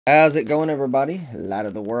How's it going, everybody? Light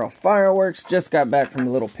of the world fireworks. Just got back from a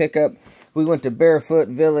little pickup. We went to Barefoot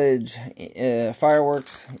Village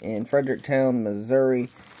fireworks in Fredericktown, Missouri.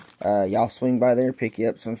 Y'all swing by there, pick you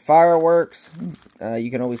up some fireworks. You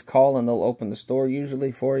can always call and they'll open the store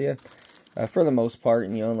usually for you. For the most part,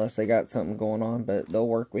 unless they got something going on, but they'll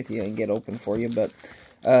work with you and get open for you. But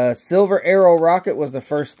Silver Arrow rocket was the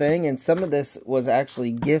first thing, and some of this was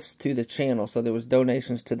actually gifts to the channel. So there was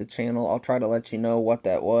donations to the channel. I'll try to let you know what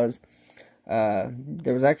that was.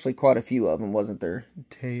 There was actually quite a few of them, wasn't there,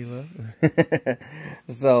 Taylor?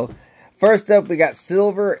 So first up, we got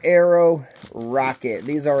Silver Arrow rocket.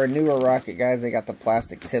 These are a newer rocket, guys. They got the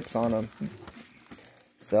plastic tips on them.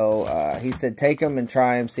 So he said take them and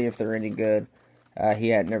try them, see if they're any good. He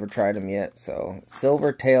had never tried them yet. So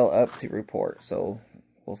Silver Tail up to report. So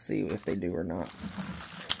we'll see if they do or not.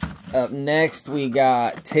 Up next, we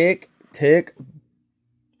got Tick,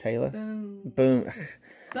 Taylor? Boom. Boom. Boom.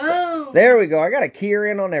 So, there we go. I got a keyer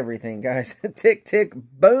in on everything, guys. Tick,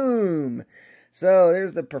 boom. So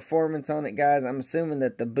there's the performance on it, guys. I'm assuming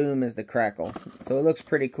that the boom is the crackle. So it looks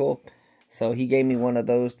pretty cool. So he gave me one of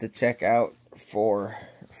those to check out for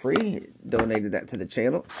free. Donated that to the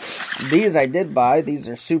channel. These I did buy. These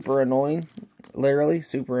are super annoying. Literally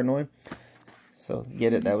super annoying. So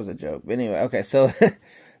get it? That was a joke. But anyway, okay. So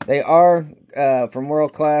they are from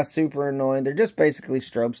World Class, super annoying. They're just basically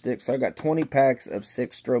strobe sticks. So I got 20 packs of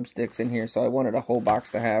 6 strobe sticks in here. So I wanted a whole box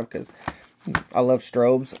to have because I love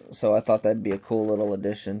strobes. So I thought that'd be a cool little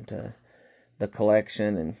addition to the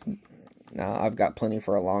collection. And now I've got plenty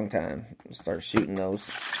for a long time. Start shooting those.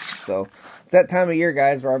 So it's that time of year,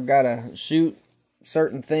 guys, where I've got to shoot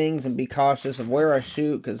certain things and be cautious of where I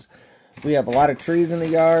shoot because we have a lot of trees in the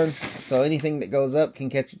yard. So anything that goes up can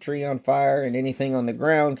catch a tree on fire, and anything on the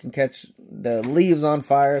ground can catch the leaves on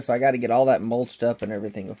fire. So I got to get all that mulched up and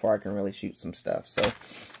everything before I can really shoot some stuff.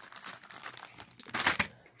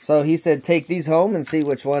 So he said take these home and see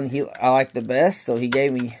which one I like the best. So he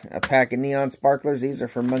gave me a pack of neon sparklers. These are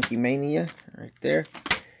from Monkey Mania right there.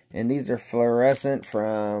 And these are fluorescent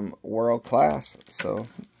from World Class. So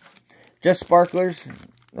just sparklers.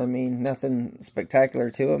 I mean, nothing spectacular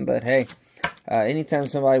to them. But hey, anytime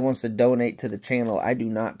somebody wants to donate to the channel, I do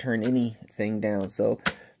not turn anything down. So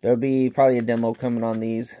there'll be probably a demo coming on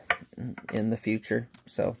these in the future.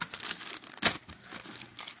 So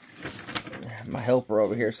my helper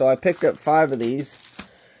over here. So I picked up 5 of these.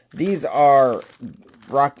 These are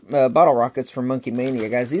bottle rockets from Monkey Mania,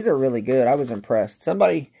 guys. These are really good. I was impressed.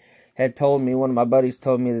 Somebody had told me, one of my buddies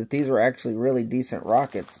told me that these were actually really decent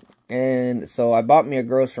rockets. And so I bought me a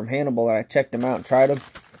gross from Hannibal and I checked them out and tried them.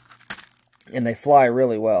 And they fly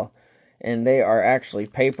really well. And they are actually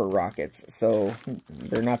paper rockets. So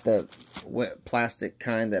they're not the wet plastic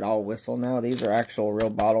kind that all whistle now. These are actual real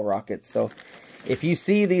bottle rockets. So if you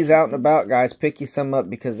see these out and about, guys, pick you some up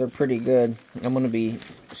because they're pretty good. I'm going to be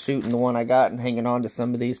shooting the one I got and hanging on to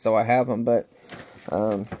some of these so I have them. But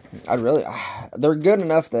they're good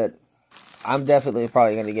enough that I'm definitely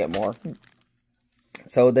probably going to get more.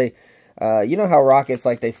 So they, you know how rockets,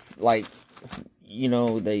 they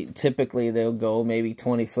typically they'll go maybe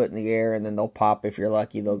 20 foot in the air and then they'll pop. If you're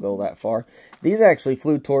lucky, they'll go that far. These actually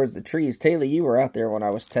flew towards the trees. Taylor, you were out there when I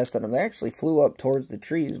was testing them. They actually flew up towards the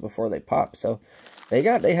trees before they popped. So they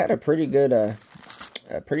had a pretty good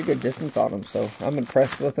distance on them. So I'm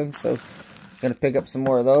impressed with them. So gonna pick up some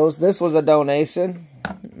more of those. This was a donation.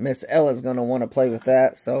 Miss Ella's gonna want to play with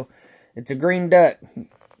that. So it's a green duck.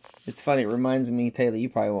 It's funny, it reminds me, Taylor, you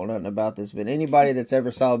probably won't know nothing about this, but anybody that's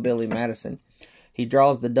ever saw Billy Madison, he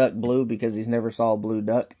draws the duck blue because he's never saw a blue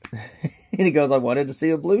duck. And he goes, I wanted to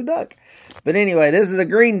see a blue duck. But anyway, this is a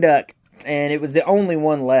green duck, and it was the only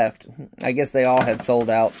one left. I guess they all had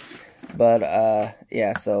sold out. But,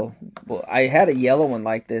 yeah, so I had a yellow one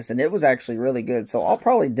like this, and it was actually really good. So I'll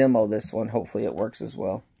probably demo this one. Hopefully it works as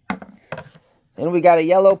well. And we got a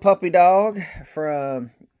yellow puppy dog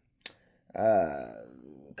from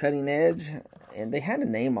Cutting Edge, and they had a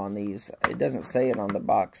name on these. It doesn't say it on the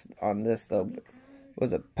box on this though.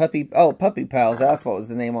 Was it Puppy? Oh, Puppy Pals. That's what was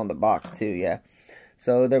the name on the box too. Yeah.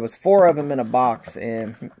 So there was 4 of them in a box,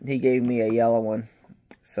 and he gave me a yellow one.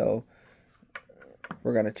 So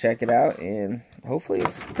we're gonna check it out, and hopefully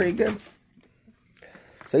it's pretty good.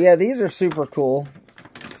 So yeah, these are super cool.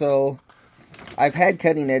 So I've had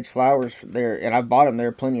Cutting Edge flowers there, and I've bought them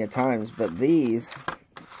there plenty of times, but these,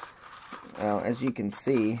 well, as you can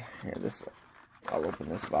see, here, I'll open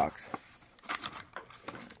this box.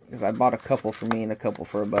 Because I bought a couple for me and a couple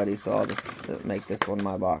for a buddy, so I'll just make this one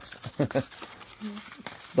my box.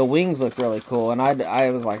 The wings look really cool, and I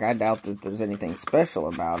was like, I doubt that there's anything special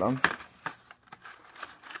about them.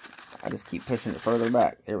 I just keep pushing it further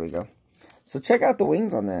back. There we go. So check out the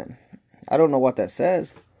wings on that. I don't know what that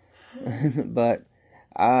says, but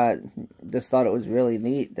I just thought it was really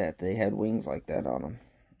neat that they had wings like that on them.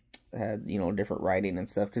 It had, you know, different writing and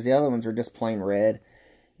stuff, because the other ones were just plain red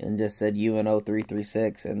and just said UNO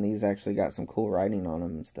 336, and these actually got some cool writing on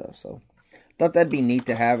them and stuff. So thought that'd be neat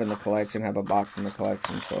to have in the collection, have a box in the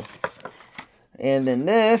collection. So, and then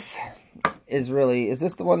this is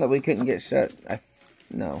this the one that we couldn't get shut?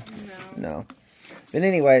 No. But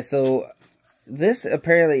anyway, so this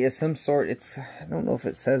apparently is some sort, I don't know if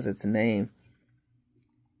it says its name.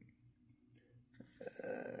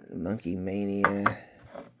 Monkey Mania.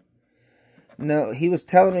 No, he was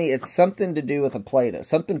telling me it's something to do with a Play-Doh.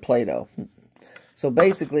 Something Play-Doh. So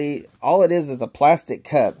basically, all it is a plastic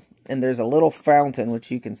cup. And there's a little fountain,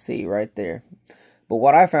 which you can see right there. But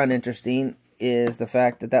what I found interesting is the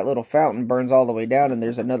fact that that little fountain burns all the way down. And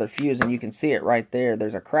there's another fuse. And you can see it right there.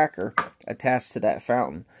 There's a cracker attached to that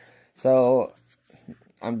fountain. So,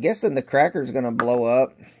 I'm guessing the cracker's going to blow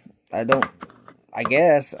up. I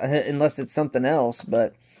guess, unless it's something else.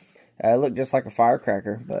 But it looked just like a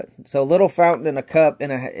firecracker. But so, little fountain in a cup,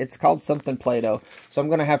 and it's called something Play-Doh. So I'm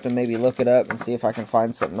going to have to maybe look it up and see if I can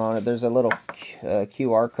find something on it. There's a little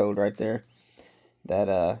QR code right there that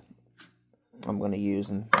I'm going to use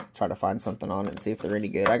and try to find something on it and see if they're any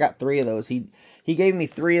good. I got 3 of those. He gave me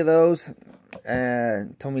 3 of those.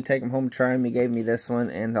 Told me to take them home, try them. He gave me this one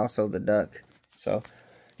and also the duck. So,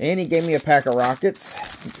 and he gave me a pack of rockets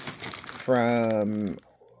from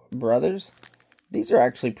Brothers. These are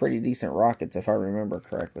actually pretty decent rockets, if I remember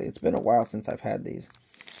correctly. It's been a while since I've had these.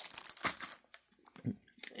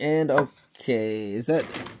 And, okay, is that...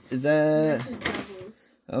 The rest is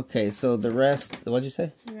doubles. Okay, so the rest... What'd you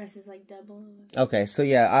say? The rest is like double. Okay, so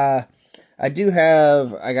yeah, I do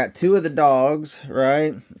have... I got 2 of the dogs,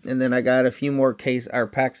 right? And then I got a few more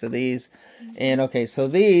packs of these. And, okay, so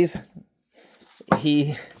these...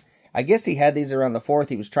 I guess he had these around the 4th.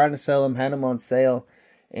 He was trying to sell them, had them on sale.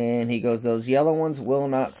 And he goes, those yellow ones will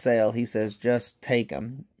not sell. He says, just take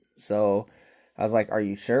them. So I was like, are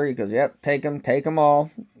you sure? He goes, yep, take them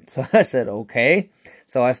all. So I said, okay.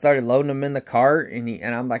 So I started loading them in the cart. And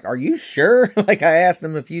I'm like, are you sure? Like I asked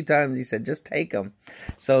him a few times. He said, just take them.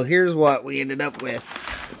 So here's what we ended up with.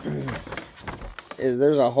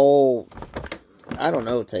 There's a whole... I don't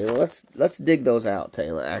know, Taylor. Let's dig those out,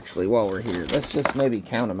 Taylor, actually, while we're here. Let's just maybe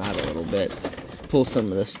count them out a little bit. Pull some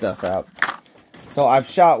of this stuff out. So I've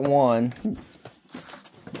shot one.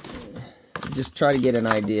 Just try to get an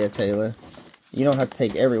idea, Taylor. You don't have to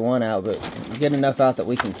take every one out, but get enough out that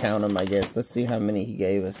we can count them, I guess. Let's see how many he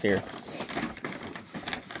gave us here.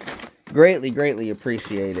 Greatly, greatly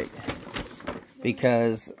appreciate it.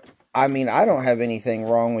 Because, I mean, I don't have anything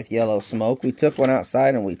wrong with yellow smoke. We took one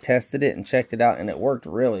outside and we tested it and checked it out, and it worked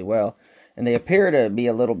really well. And they appear to be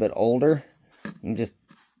a little bit older. You can just,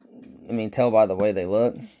 I mean, tell by the way they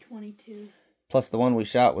look. It's 22. Plus the one we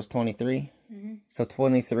shot was 23. Mm-hmm. So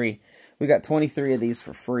 23. We got 23 of these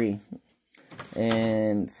for free.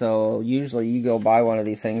 And so usually you go buy one of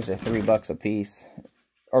these things for $3 a piece.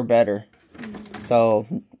 Or better. Mm-hmm. So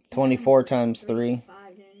 24 times 3.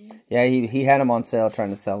 Yeah, he had them on sale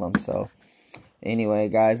trying to sell them. So anyway,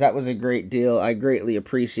 guys, that was a great deal. I greatly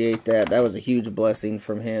appreciate that. That was a huge blessing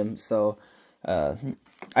from him. So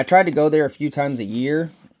I tried to go there a few times a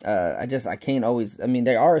year. I can't always, I mean,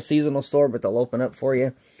 they are a seasonal store, but they'll open up for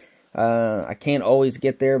you. I can't always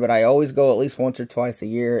get there, but I always go at least once or twice a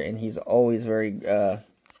year, and he's always very,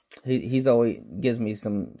 he's always gives me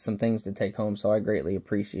some things to take home, so I greatly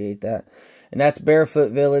appreciate that. And that's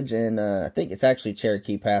Barefoot Village, and I think it's actually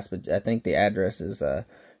Cherokee Pass, but I think the address is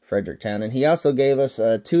Fredericktown. And he also gave us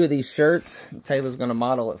 2 of these shirts. Taylor's going to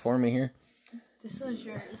model it for me here. This one's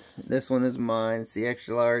yours. This one is mine. It's the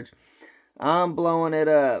extra large. I'm blowing it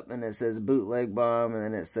up, and it says Bootleg Bomb, and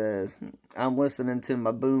then it says, I'm listening to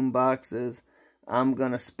my boom boxes, I'm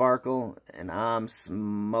gonna sparkle, and I'm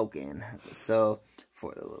smoking. So,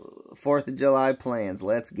 for the 4th of July plans,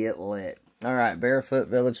 let's get lit. Alright, Barefoot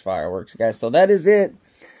Village fireworks, guys. So that is it.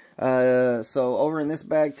 So over in this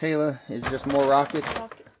bag, Taylor, is just more rockets.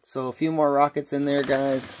 So a few more rockets in there,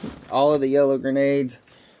 guys. All of the yellow grenades,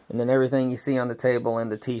 and then everything you see on the table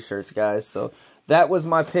and the t-shirts, guys. So that was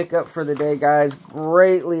my pickup for the day, guys.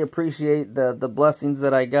 Greatly appreciate the blessings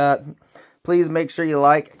that I got. Please make sure you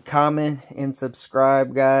like, comment, and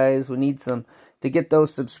subscribe, guys. We need to get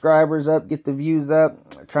those subscribers up, get the views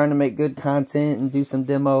up. Trying to make good content and do some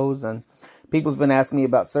demos. And people's been asking me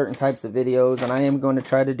about certain types of videos, and I am going to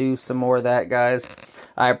try to do some more of that, guys.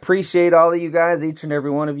 I appreciate all of you guys, each and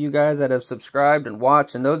every one of you guys that have subscribed and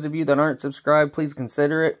watched. And those of you that aren't subscribed, please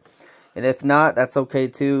consider it. And if not, that's okay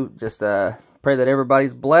too. Just pray that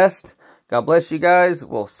everybody's blessed. God bless you guys.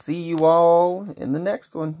 We'll see you all in the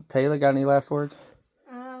next one. Taylor, got any last words?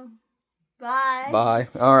 Bye. Bye.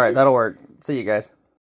 All right, that'll work. See you guys.